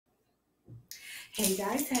Hey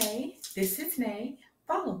guys, hey, this is Nay.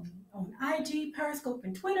 Follow me on IG, Periscope,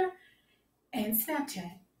 and Twitter, and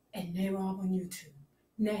Snapchat, and Nay Rob on YouTube.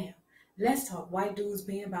 Now, let's talk white dudes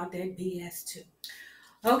being about that BS too.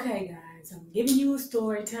 Okay, guys, I'm giving you a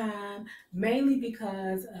story time mainly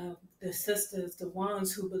because of the sisters, the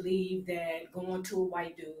ones who believe that going to a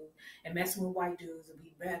white dude and messing with white dudes would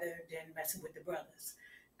be better than messing with the brothers.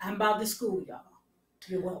 I'm about to school y'all.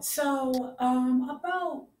 You're welcome. So,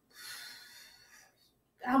 about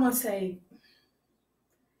I want to say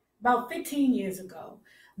about 15 years ago,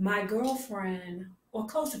 my girlfriend, or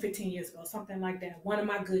close to 15 years ago, something like that, one of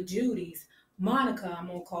my good Judies, Monica, I'm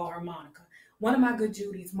going to call her Monica. One of my good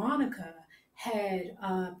Judies, Monica, had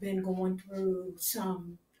been going through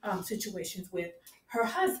some situations with her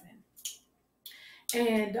husband.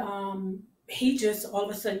 And he just all of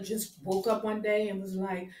a sudden just woke up one day and was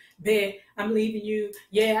like, "Babe, I'm leaving you.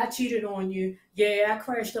 Yeah, I cheated on you. Yeah, I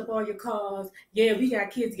crashed up all your cars. Yeah, we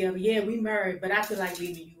got kids together. Yeah, we married, but I feel like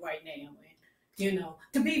leaving you right now." And,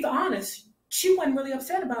 to be honest, she wasn't really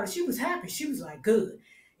upset about it. She was happy. She was like, "Good.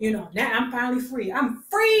 Now I'm finally free. I'm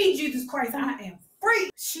free, Jesus Christ. I am free."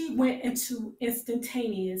 She went into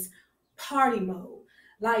instantaneous party mode.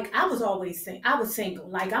 Like I was always I was single.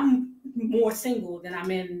 Like I'm more single than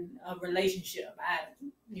I'm in a relationship. I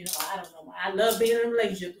don't know. I love being in a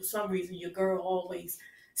relationship. For some reason, your girl always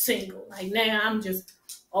single. Like now, I'm just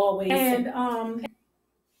always. And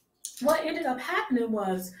what ended up happening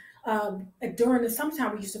was during the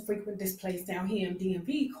summertime, we used to frequent this place down here in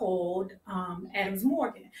DMV called Adams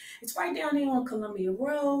Morgan. It's right down there on Columbia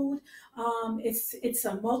Road. It's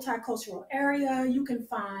a multicultural area. You can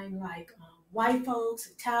find like white folks,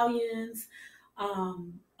 Italians,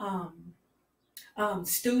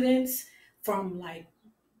 students from like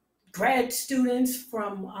grad students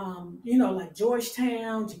from like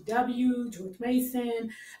Georgetown, GW, George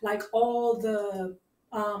Mason, like all the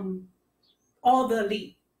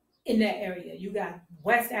elite in that area. You got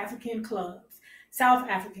West African clubs, South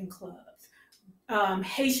African clubs,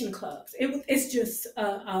 Haitian clubs. It's just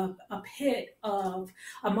a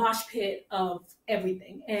mosh pit of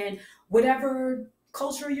everything. And whatever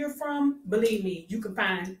culture you're from, believe me, you can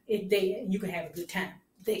find it there and you can have a good time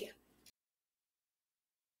there.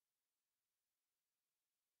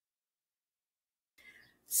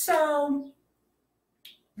 So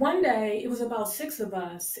one day, it was about six of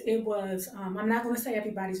us. It was, I'm not going to say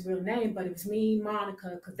everybody's real name, but it was me,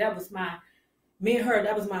 Monica, because me and her,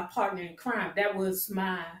 that was my partner in crime. That was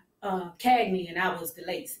my Cagney, and I was the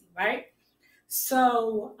Lacey, right?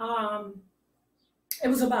 So it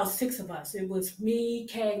was about six of us. It was me,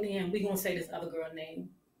 Cagney, and we're going to say this other girl named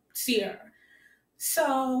Sierra.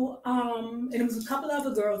 So, and it was a couple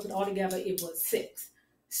other girls, but altogether it was six.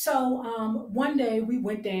 So one day we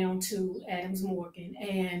went down to Adams Morgan,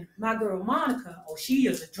 and my girl Monica, oh, she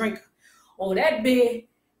is a drinker. Oh, that bitch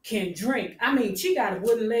can drink. I mean, she got a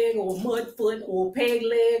wooden leg or a mud foot or a peg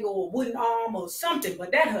leg or a wooden arm or something,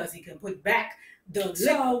 but that hussy can put back the liquor.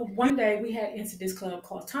 So one day we had into this club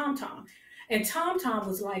called Tom Tom. And Tom Tom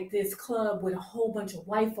was like this club with a whole bunch of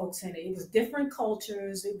white folks in it. It was different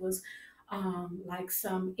cultures. It was like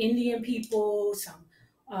some Indian people, some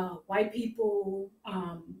white people.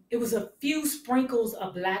 It was a few sprinkles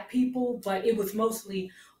of black people, but it was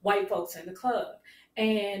mostly white folks in the club.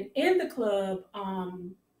 And in the club,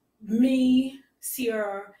 me,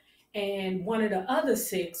 Sierra, and one of the other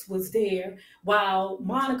six was there while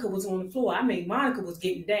Monica was on the floor. I mean, Monica was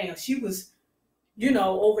getting down. She was,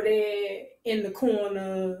 over there in the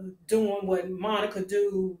corner doing what Monica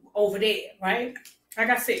do over there, right? Like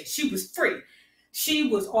I said, she was free. She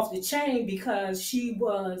was off the chain because she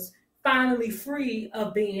was finally free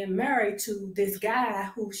of being married to this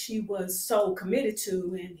guy who she was so committed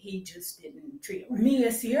to, and he just didn't treat her. Me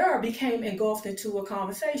and Sierra became engulfed into a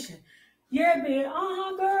conversation. Yeah, man,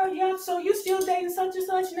 girl, yeah, so you still dating such and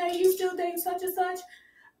such now? You still dating such and such?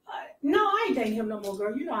 No, I ain't dating him no more,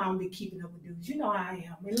 girl. You know I don't be keeping up with dudes. You know I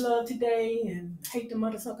am. In love today and hate the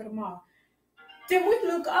mother sucker tomorrow. Then we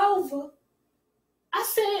look over. I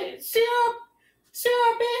said, Sarah,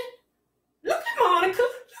 man, look at Monica.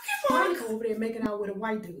 Look at Monica over there making out with a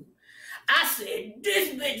white dude. I said, this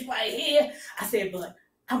bitch right here. I said, but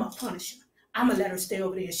I'm going to punish her. I'm going to let her stay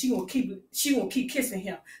over there. She gonna keep kissing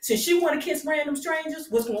him. Since she want to kiss random strangers,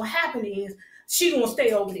 what's going to happen is she going to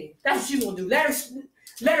stay over there. That's what she going to do.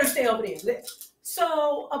 Let her stay over there.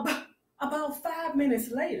 So about 5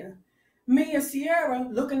 minutes later, me and Sierra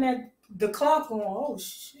looking at the clock going, oh,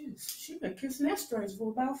 she been kissing that stranger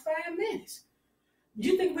for about 5 minutes.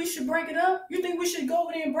 You think we should break it up? You think we should go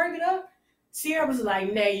over there and break it up? Sierra was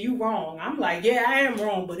like, "Nay, you wrong." I'm like, "Yeah, I am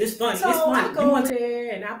wrong, but it's funny." So it's funny. I go in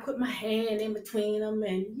there and I put my hand in between them,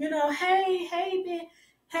 and hey,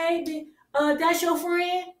 that's your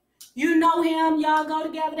friend. You know him. Y'all go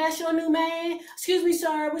together. That's your new man. Excuse me,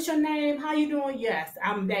 sir. What's your name? How you doing? Yes,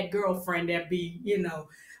 I'm that girlfriend that be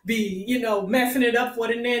messing it up for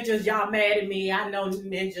the ninjas. Y'all mad at me. I know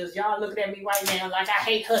ninjas. Y'all looking at me right now like I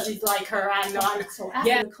hate hussies like her. I know. So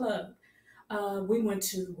after the club, we went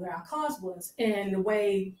to where our cars was, and the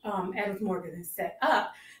way Adams Morgan is set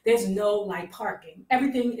up, there's no like parking.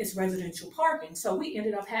 Everything is residential parking. So we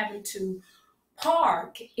ended up having to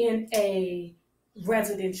park in a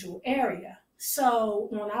residential area. So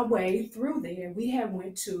on our way through there, we had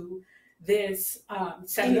went to this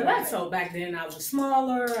 7-Eleven. So back then I was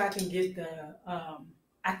smaller. I can get the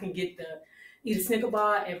eat a Snicker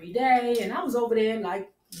bar every day, and I was over there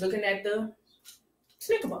like looking at the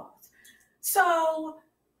Snicker bars. So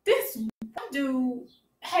this dude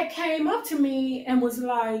had came up to me and was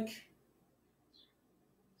like,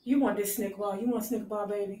 "You want this Snicker bar? You want a Snicker bar,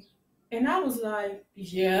 baby?" And I was like,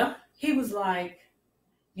 "Yeah." He was like,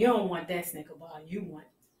 "You don't want that Snicker bar. You want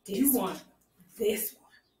this. You want this one."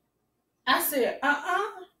 I said,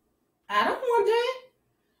 I don't want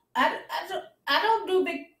that. I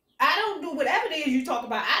don't do whatever it is you talk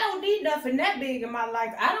about. I don't need nothing that big in my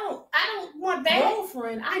life. I don't want that.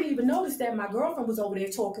 Girlfriend, I didn't even notice that my girlfriend was over there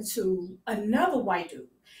talking to another white dude.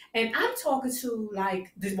 And I'm talking to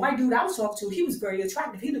like this white dude I was talking to, he was very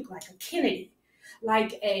attractive. He looked like a Kennedy.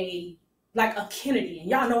 Like a Kennedy. And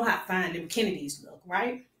y'all know how fine them Kennedys look,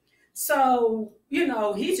 right? So,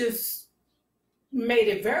 he just made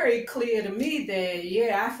it very clear to me that,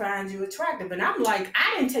 yeah, I find you attractive. And I'm like,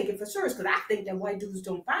 I didn't take it for serious because I think that white dudes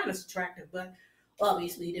don't find us attractive, but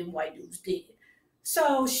obviously them white dudes did.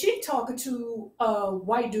 So she talking to a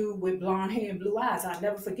white dude with blonde hair and blue eyes. I'll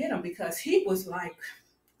never forget him because he was like,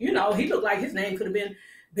 he looked like his name could have been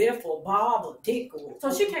Biff or Bob or Dick.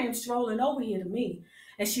 So she came strolling over here to me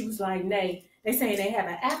and she was like, "Nay, they saying they have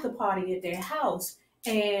an after party at their house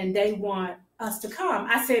and they want us to come."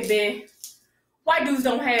 I said, "Babe, white dudes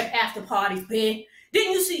don't have after parties, babe.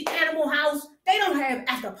 Didn't you see Animal House? They don't have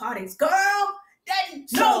after parties, girl.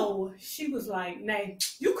 So she was like, "Nay,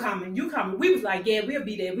 you coming. We was like, "Yeah, we'll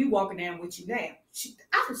be there. We walking down with you now."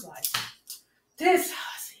 I was like, this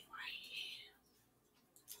hussy right here.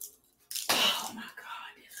 Oh my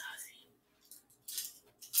God, this hussy.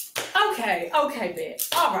 Okay, babe.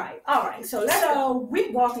 All right. So we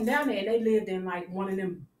walking down there and they lived in like one of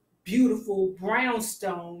them beautiful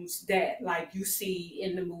brownstones that like you see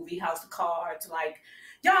in the movie House of Cards. Like,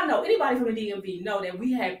 y'all know, anybody from the DMV know that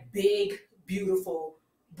we have big, beautiful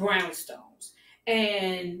brownstones.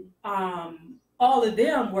 And all of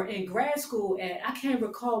them were in grad school at, I can't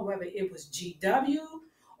recall whether it was GW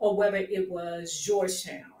or whether it was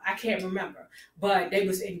Georgetown. I can't remember. But they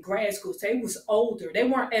was in grad school. So they was older. They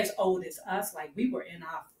weren't as old as us. Like we were in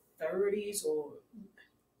our 30s or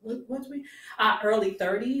our early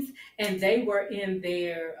 30s, and they were in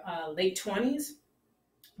their late 20s.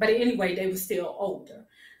 But anyway, they were still older.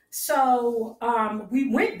 So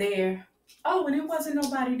we went there. Oh, and it wasn't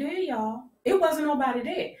nobody there, y'all. It wasn't nobody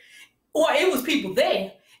there. Or it was people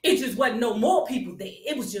there. It just wasn't no more people there.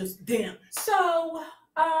 It was just them. So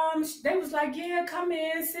they was like, "Yeah, come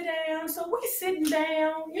in, sit down." So we sitting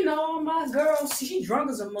down. My girl, she drunk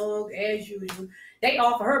as a mug as usual. They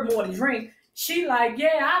offer her more to drink. She like,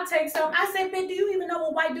 "Yeah, I'll take some." I said, "Man, do you even know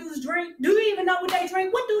what white dudes drink? Do you even know what they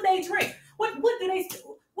drink? What do they drink? What do they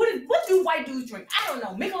what do white dudes drink? I don't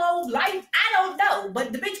know. Michelob Light? I don't know."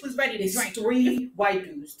 But the bitch was ready to drink. 3 white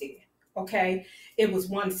dudes there. Okay. It was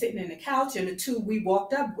one sitting in the couch and the 2 we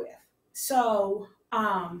walked up with. So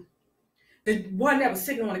the one that was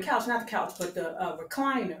sitting on the couch, not the couch, but the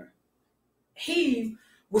recliner, he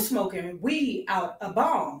was smoking weed out a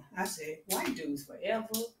bong. I said, white dudes forever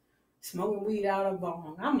smoking weed out of a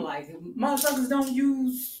bong. I'm like, motherfuckers don't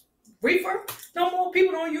use reefer no more.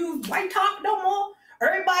 People don't use white top no more.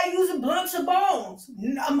 Everybody using blunts or bongs.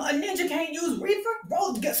 A ninja can't use reefer.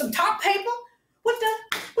 Bro, get some top paper.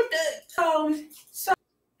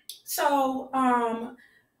 So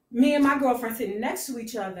me and my girlfriend sitting next to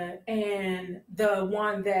each other, and the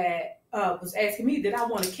one that was asking me that I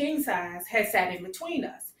want a king size had sat in between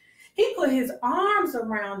us. He put his arms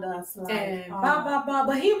around us like, and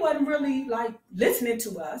but he wasn't really like listening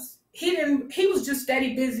to us. He was just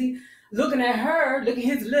steady busy looking at her, licking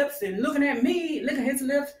his lips, and looking at me, licking his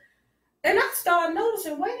lips. And I started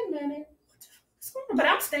noticing, wait a minute, what's going on? But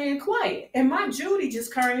I'm staying quiet. And my Judy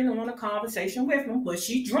just carrying on a conversation with him, but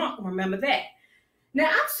she drunk, remember that. Now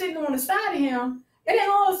I'm sitting on the side of him, and then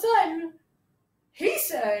all of a sudden, he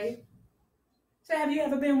say, So have you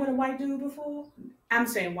ever been with a white dude before? I'm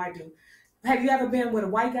saying white dude. Have you ever been with a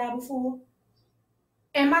white guy before?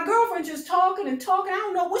 And my girlfriend just talking and talking. I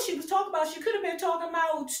don't know what she was talking about. She could have been talking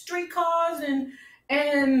about streetcars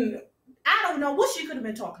and I don't know what she could have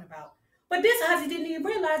been talking about. But this husband didn't even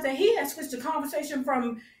realize that he had switched the conversation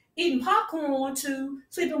from eating popcorn to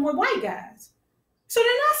sleeping with white guys. So then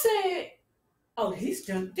I said, "Oh, these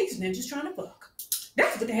ninjas trying to fuck.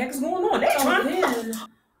 That's what the heck is going on. They trying to fuck."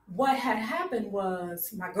 What had happened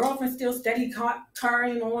was my girlfriend still steady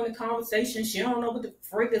carrying on the conversation. She don't know what the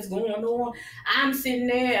freak is going on. I'm sitting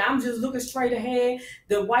there. I'm just looking straight ahead.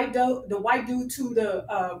 The white dude to the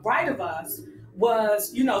right of us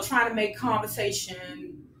was, trying to make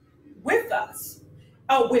conversation with us.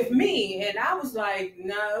 Oh, with me. And I was like,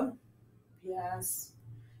 no, yes,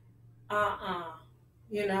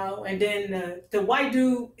 And then the white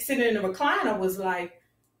dude sitting in the recliner was like,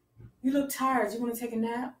 "You look tired. You want to take a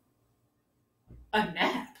nap?" A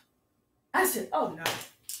nap? I said, "Oh no.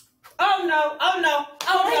 Oh no. Oh no.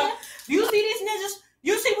 Oh no. You see these ninjas?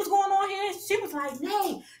 You see what's going on here?" She was like,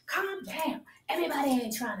 "Nay, calm down. Everybody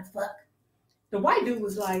ain't trying to fuck." The white dude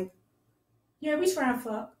was like, "Yeah, we trying to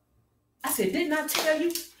fuck." I said, "Didn't I tell you?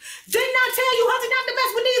 Didn't I tell you how to not to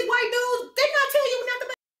mess with these white dudes? Didn't I tell you not to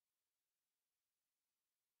mess?"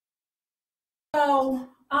 So,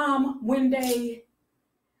 when they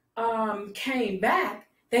came back,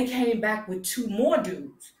 they came back with two more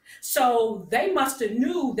dudes. So they must have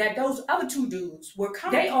knew that those other two dudes were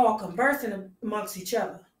coming. They all conversing amongst each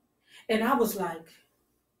other. And I was like,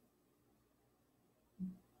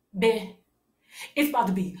 "Ben, it's about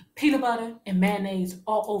to be peanut butter and mayonnaise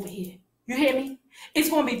all over here. You hear me? It's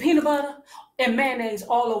going to be peanut butter and mayonnaise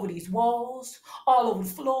all over these walls, all over the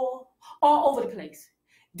floor, all over the place.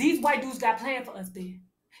 These white dudes got plans for us, Ben.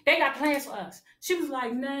 They got plans for us." She was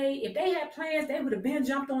like, "Nay, if they had plans, they would have been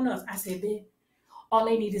jumped on us." I said, "Ben, all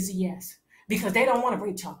they need is a yes, because they don't want to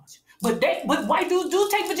bring charge. But white dudes do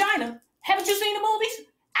take vagina. Haven't you seen the movies?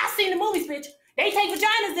 I've seen the movies, bitch. They take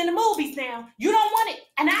vaginas in the movies now. You don't want it,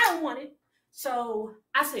 and I don't want it." So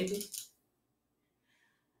I said, "Ben,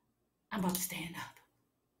 I'm about to stand up.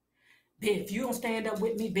 Ben, if you don't stand up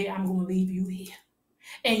with me, Ben, I'm going to leave you here.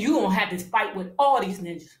 And you're going to have this fight with all these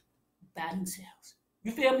ninjas by themselves.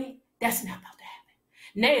 You feel me? That's not about to happen.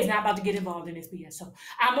 Nay is not about to get involved in this BS. So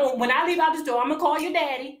when I leave out this door, I'm going to call your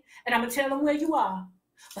daddy, and I'm going to tell him where you are.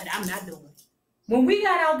 But I'm not doing it." When we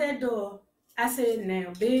got out that door, I said,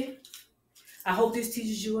 "Now, Ben, I hope this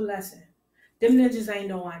teaches you a lesson. Them ninjas ain't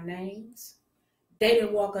know our names. They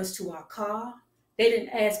didn't walk us to our car. They didn't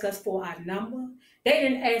ask us for our number. They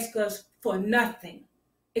didn't ask us for nothing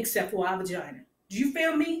except for our vagina. Do you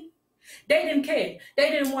feel me? They didn't care. They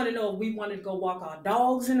didn't want to know if we wanted to go walk our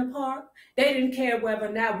dogs in the park. They didn't care whether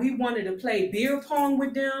or not we wanted to play beer pong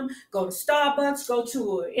with them, go to Starbucks, go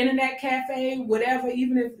to an internet cafe, whatever,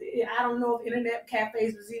 even if, I don't know if internet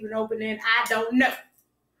cafes was even open then. I don't know.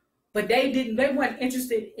 But they weren't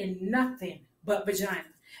interested in nothing but vagina.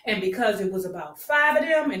 And because it was about 5 of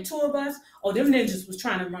them and 2 of us, them ninjas was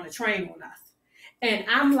trying to run a train on us. And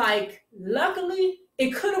I'm like, luckily,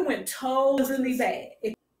 it could have went totally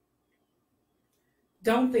bad.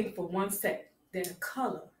 Don't think for one second that a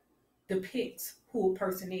color depicts who a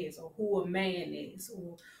person is or who a man is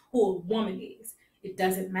or who a woman is. It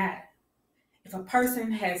doesn't matter. If a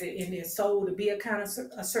person has it in their soul to be a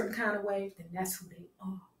certain kind of way, then that's who they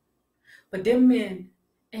are. But them men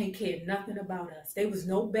ain't cared nothing about us. They was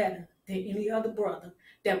no better than any other brother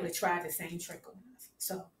that would have tried the same trick on us.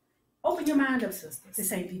 So open your mind up, sisters. The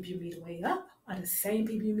same people you meet on the way up are the same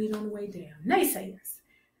people you meet on the way down. Naysayers,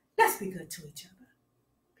 let's be good to each other.